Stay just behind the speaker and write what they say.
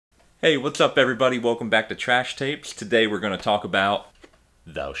Hey, what's up everybody? Welcome back to Trash Tapes. Today we're going to talk about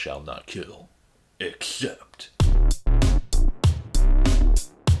Thou Shalt Not Kill, Except.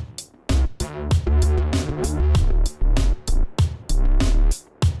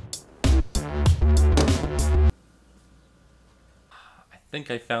 I think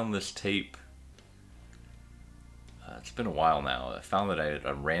I found this tape, it's been a while now. I found it at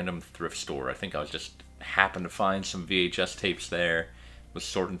a random thrift store. I think I was just happened to find some VHS tapes there, was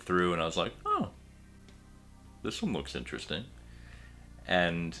sorting through, and I was like, oh, this one looks interesting.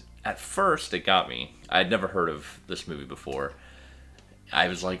 And at first it got me. I'd never heard of this movie before. I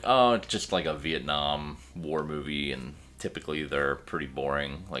was like, oh, it's just like a Vietnam War movie, and typically they're pretty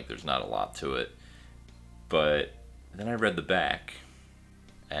boring, like there's not a lot to it. But then I read the back,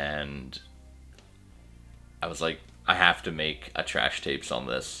 and I was like, I have to make a Trash Tapes on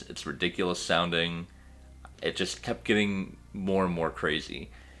this. It's ridiculous sounding. It just kept getting more and more crazy.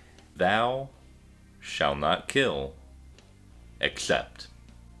 Thou shall not kill, except.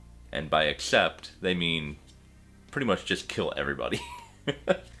 And by except, they mean pretty much just kill everybody.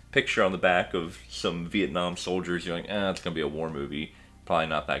 Picture on the back of some Vietnam soldiers. You're like, it's gonna be a war movie. Probably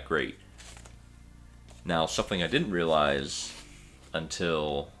not that great. Now, something I didn't realize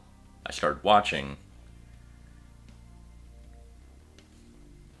until I started watching,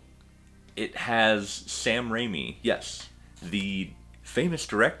 it has Sam Raimi. Yes, the famous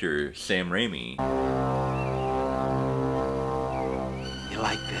director Sam Raimi. You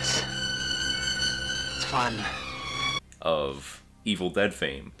like this? It's fun. Of Evil Dead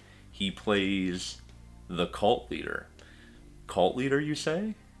fame. He plays the cult leader. Cult leader, you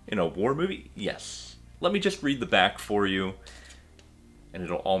say? In a war movie? Yes. Let me just read the back for you, and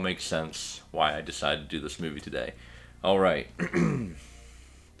it'll all make sense why I decided to do this movie today. Alright.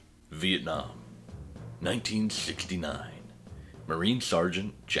 Vietnam, 1969. Marine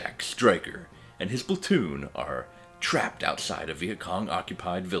Sergeant Jack Stryker and his platoon are trapped outside a Viet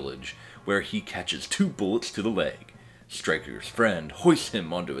Cong-occupied village where he catches 2 bullets to the leg. Stryker's friend hoists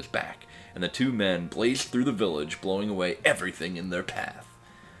him onto his back, and the 2 men blaze through the village, blowing away everything in their path.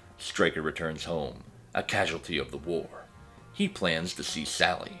 Stryker returns home, a casualty of the war. He plans to see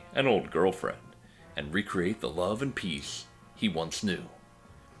Sally, an old girlfriend, and recreate the love and peace he once knew.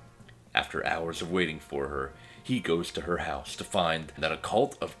 After hours of waiting for her, he goes to her house to find that a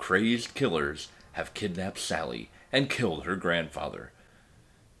cult of crazed killers have kidnapped Sally and killed her grandfather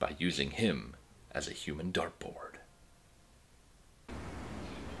by using him as a human dartboard.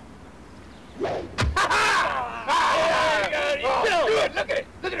 Good, look at it!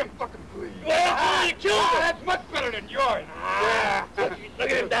 Look at him fucking bleed! Well, you killed him! That's much better than yours!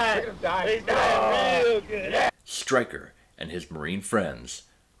 Look at him die! Look at him die! He's dying real good! Stryker and his Marine friends,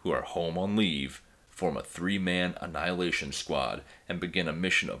 who are home on leave, form a 3-man annihilation squad and begin a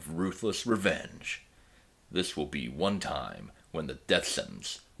mission of ruthless revenge. This will be one time when the death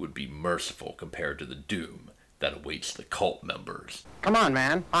sentence would be merciful compared to the doom that awaits the cult members. Come on,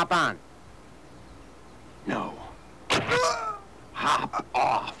 man. Hop on. No. Hop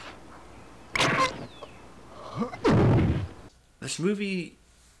off. This movie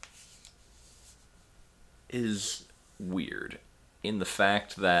is weird in the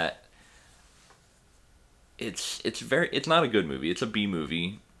fact that it's not a good movie. It's a B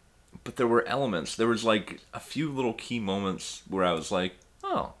movie, but there were elements. There was like a few little key moments where I was like,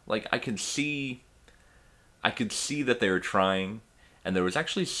 oh, like I could see that they were trying, and there was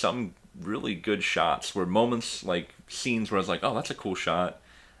actually some really good shots where moments, like scenes where I was like, oh, that's a cool shot.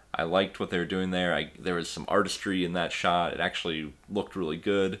 I liked what they were doing there. There was some artistry in that shot. It actually looked really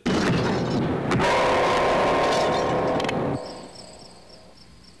good.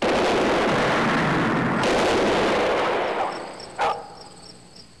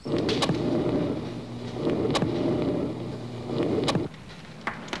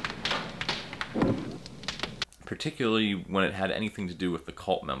 Particularly when it had anything to do with the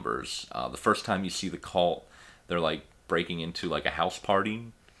cult members. The first time you see the cult, they're like breaking into like a house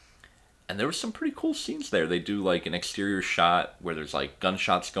party, and there were some pretty cool scenes there. They do like an exterior shot where there's like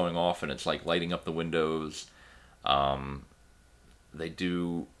gunshots going off and it's like lighting up the windows. They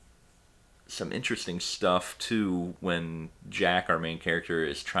do some interesting stuff too when Jack, our main character,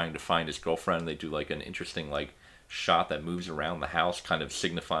 is trying to find his girlfriend. They do like an interesting like shot that moves around the house, kind of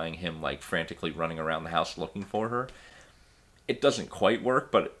signifying him like frantically running around the house looking for her. It doesn't quite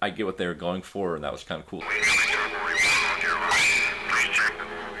work, but I get what they were going for, and that was kind of cool.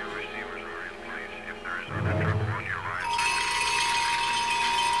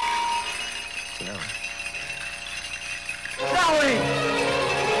 Sally!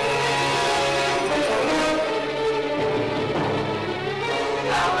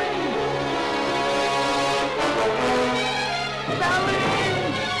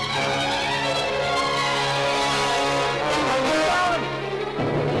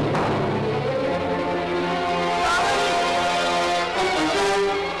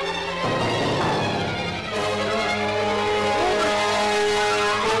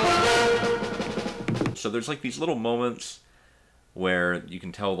 there's like these little moments where you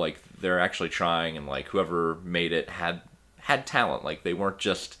can tell like they're actually trying, and like whoever made it had talent. Like they weren't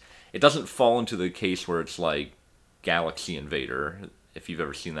just, it doesn't fall into the case where it's like Galaxy Invader, if you've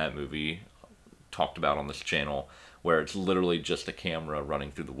ever seen that movie, talked about on this channel, where it's literally just a camera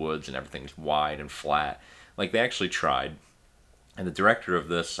running through the woods and everything's wide and flat. Like they actually tried. And the director of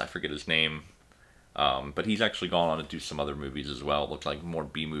this, I forget his name, but he's actually gone on to do some other movies as well. It looked like more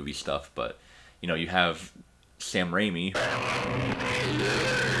B-movie stuff, but you know, you have Sam Raimi,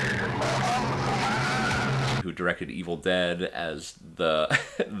 who directed Evil Dead, as the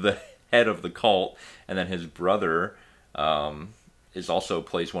the head of the cult, and then his brother is also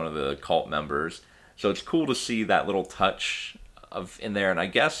plays one of the cult members. So it's cool to see that little touch of in there. And I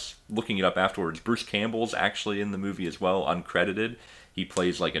guess looking it up afterwards, Bruce Campbell's actually in the movie as well, uncredited. He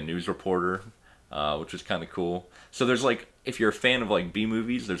plays like a news reporter, which is kind of cool. So there's like, if you're a fan of like B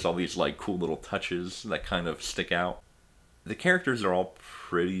movies, there's all these like cool little touches that kind of stick out. The characters are all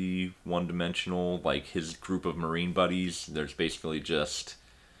pretty one-dimensional. Like his group of Marine buddies, there's basically just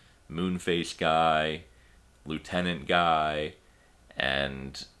Moonface guy, Lieutenant guy,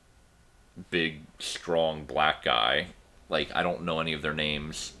 and big, strong black guy. Like, I don't know any of their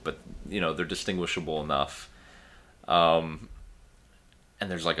names, but, you know, they're distinguishable enough. And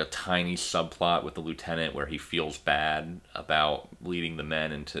there's like a tiny subplot with the lieutenant where he feels bad about leading the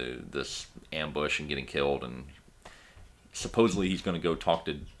men into this ambush and getting killed, and supposedly he's going to go talk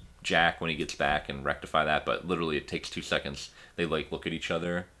to Jack when he gets back and rectify that, but literally it takes 2 seconds. They like look at each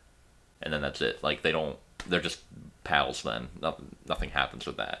other, and then that's it. Like, they're just pals then. Nothing happens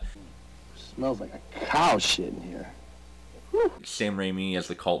with that. Smells like a cow shit in here. Whew. Sam Raimi, as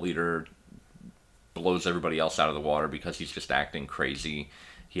the cult leader, blows everybody else out of the water because he's just acting crazy.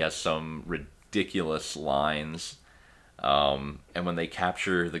 He has some ridiculous lines. And when they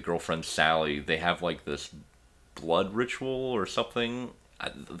capture the girlfriend Sally, they have like this blood ritual or something.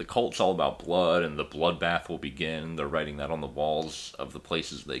 The cult's all about blood, and the bloodbath will begin. They're writing that on the walls of the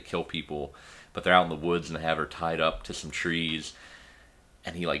places they kill people. But they're out in the woods and they have her tied up to some trees.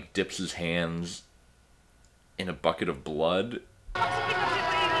 And he like dips his hands in a bucket of blood.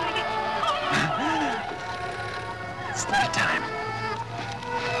 It's that time.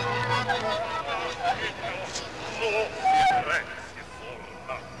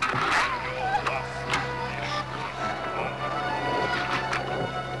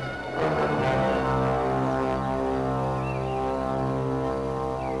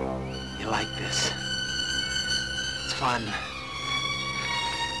 You like this? It's fun.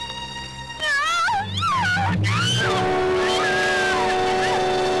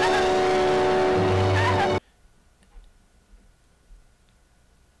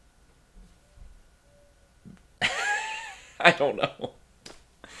 I don't know.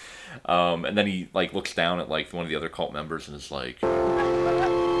 And then he like looks down at like one of the other cult members and is like,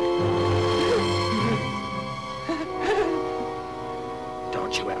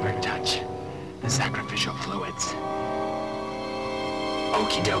 Don't you ever touch the sacrificial fluids.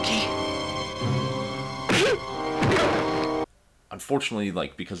 Okey dokey. unfortunately,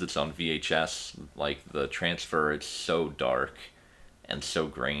 like, because it's on VHS, like, the transfer, it's so dark and so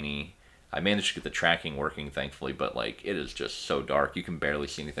grainy. I managed to get the tracking working, thankfully, but, like, it is just so dark. You can barely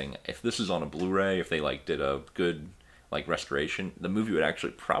see anything. If this is on a Blu-ray, if they, like, did a good, like, restoration, the movie would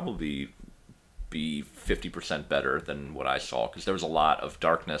actually probably be 50% better than what I saw, because there was a lot of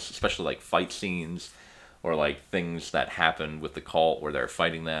darkness, especially, like, fight scenes, or, like, things that happened with the cult where they're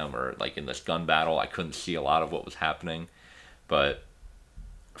fighting them, or, like, in this gun battle. I couldn't see a lot of what was happening. But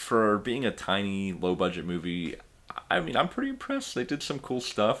for being a tiny, low-budget movie, I mean, I'm pretty impressed. They did some cool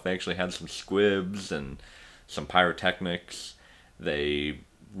stuff. They actually had some squibs and some pyrotechnics. They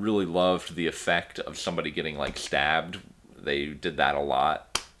really loved the effect of somebody getting, like, stabbed. They did that a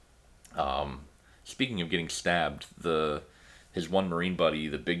lot. Speaking of getting stabbed, his one Marine buddy,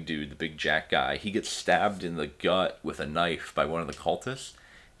 the big dude, the big Jack guy, he gets stabbed in the gut with a knife by one of the cultists,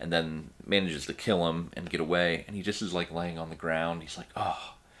 and then manages to kill him and get away, and he just is, like, laying on the ground. He's like,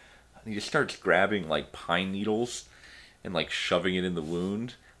 oh. And he just starts grabbing, like, pine needles and, like, shoving it in the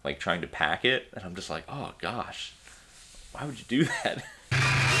wound, like, trying to pack it. And I'm just like, oh, gosh. Why would you do that?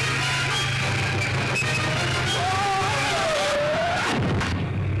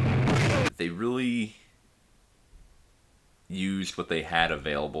 They really used what they had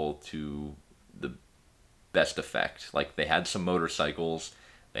available to the best effect. Like, they had some motorcycles,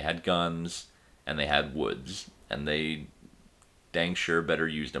 they had guns, and they had woods. And they dang sure better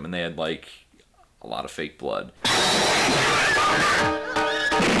used them. And they had, like, a lot of fake blood.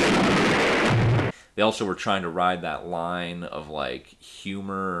 They also were trying to ride that line of, like,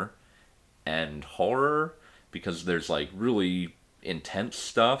 humor and horror, because there's like really intense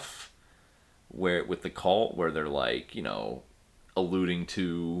stuff where with the cult where they're like, you know, alluding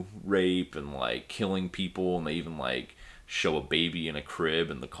to rape and like killing people, and they even like show a baby in a crib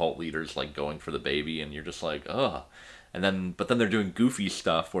and the cult leader's like going for the baby, and you're just like, ugh. But then they're doing goofy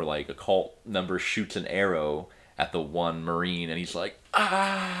stuff where like a cult member shoots an arrow at the one Marine and he's like,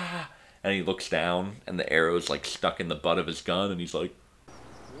 ah, and he looks down and the arrow's like stuck in the butt of his gun and he's like,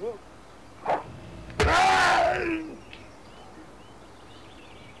 You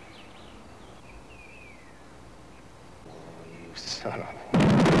son of a...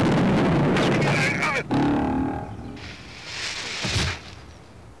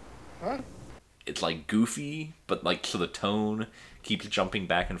 Huh? it's like goofy, but like, so the tone keeps jumping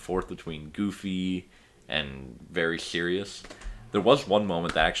back and forth between goofy and very serious. There was one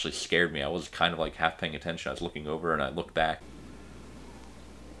moment that actually scared me. I was kind of like half paying attention. I was looking over and I looked back.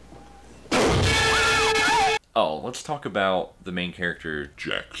 Oh, let's talk about the main character,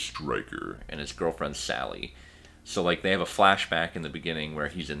 Jack Stryker, and his girlfriend, Sally. So, like, they have a flashback in the beginning where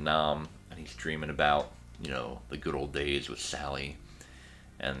he's in Nam, and he's dreaming about, you know, the good old days with Sally.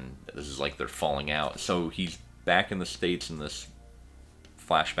 And this is like they're falling out. So he's back in the States in this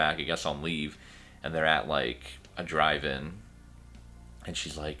flashback, I guess on leave, and they're at, like, a drive-in. And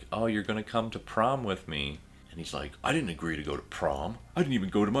she's like, oh, you're gonna come to prom with me. And he's like, I didn't agree to go to prom. I didn't even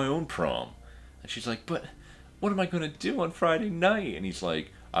go to my own prom. And she's like, but what am I gonna do on Friday night? And he's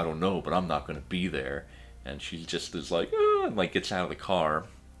like, I don't know, but I'm not gonna be there. And she just is like, oh, and like gets out of the car.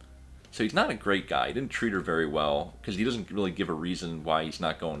 So he's not a great guy. He didn't treat her very well, because he doesn't really give a reason why he's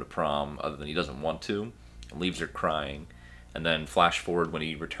not going to prom, other than he doesn't want to, and leaves her crying. And then flash forward when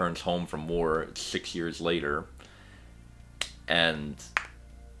he returns home from war, it's 6 years later, and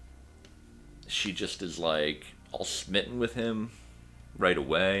she just is like all smitten with him right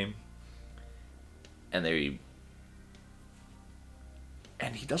away. And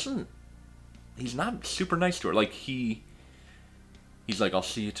he's not super nice to her. Like, he's like, I'll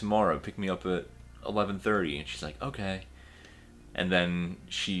see you tomorrow, pick me up at 11:30, and she's like, okay. And then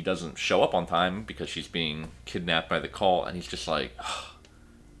she doesn't show up on time because she's being kidnapped by the cult, and he's just like, oh,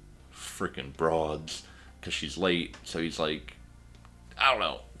 freaking broads, because she's late. So he's like, I don't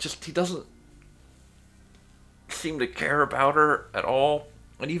know, just he doesn't seem to care about her at all.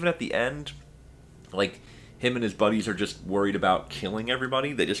 And even at the end, like, him and his buddies are just worried about killing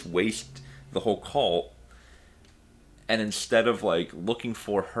everybody. They just waste the whole cult. And instead of, like, looking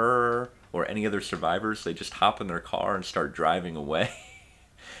for her or any other survivors, they just hop in their car and start driving away.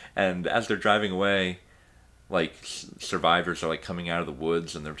 And as they're driving away, like, survivors are, like, coming out of the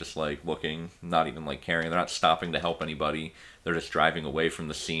woods, and they're just, like, looking, not even, like, caring. They're not stopping to help anybody. They're just driving away from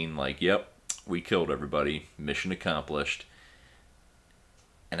the scene, like, yep, we killed everybody. Mission accomplished.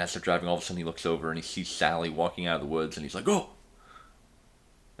 And as they're driving, all of a sudden he looks over and he sees Sally walking out of the woods, and he's like, oh!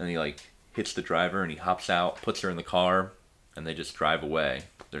 And he, like, hits the driver, and he hops out, puts her in the car, and they just drive away.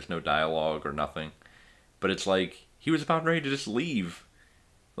 There's no dialogue or nothing. But it's like, he was about ready to just leave.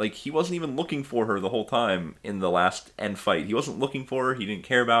 Like, he wasn't even looking for her the whole time in the last end fight. He wasn't looking for her, he didn't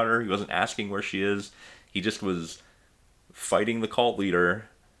care about her, he wasn't asking where she is. He just was fighting the cult leader.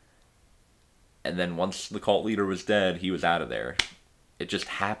 And then once the cult leader was dead, he was out of there. It just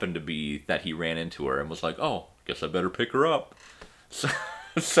happened to be that he ran into her and was like, oh, guess I better pick her up.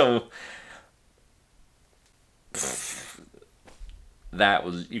 So that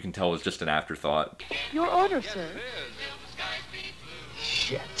was, you can tell, was just an afterthought. Your order, sir.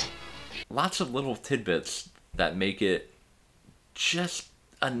 Shit. Lots of little tidbits that make it just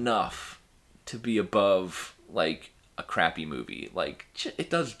enough to be above, like, a crappy movie. Like, it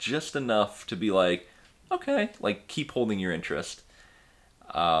does just enough to be like, okay, like, keep holding your interest.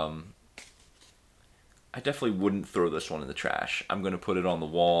 I definitely wouldn't throw this one in the trash. I'm going to put it on the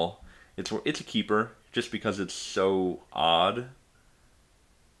wall. It's a keeper, just because it's so odd.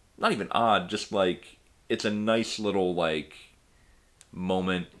 Not even odd, just like, it's a nice little, like,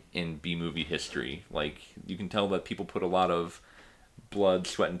 moment in B-movie history. Like, you can tell that people put a lot of blood,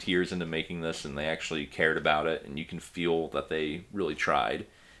 sweat, and tears into making this, and they actually cared about it, and you can feel that they really tried.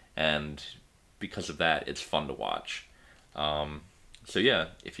 And because of that, it's fun to watch. So yeah,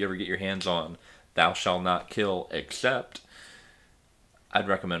 if you ever get your hands on Thou Shalt Not Kill Except, I'd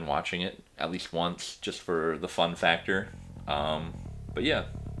recommend watching it at least once, just for the fun factor. But yeah.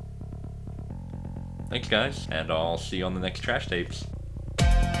 Thanks, guys, and I'll see you on the next Trash Tapes.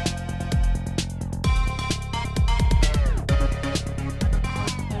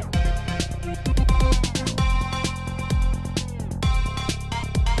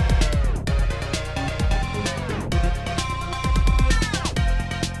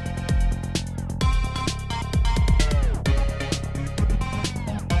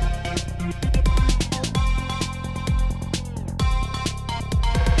 Okey.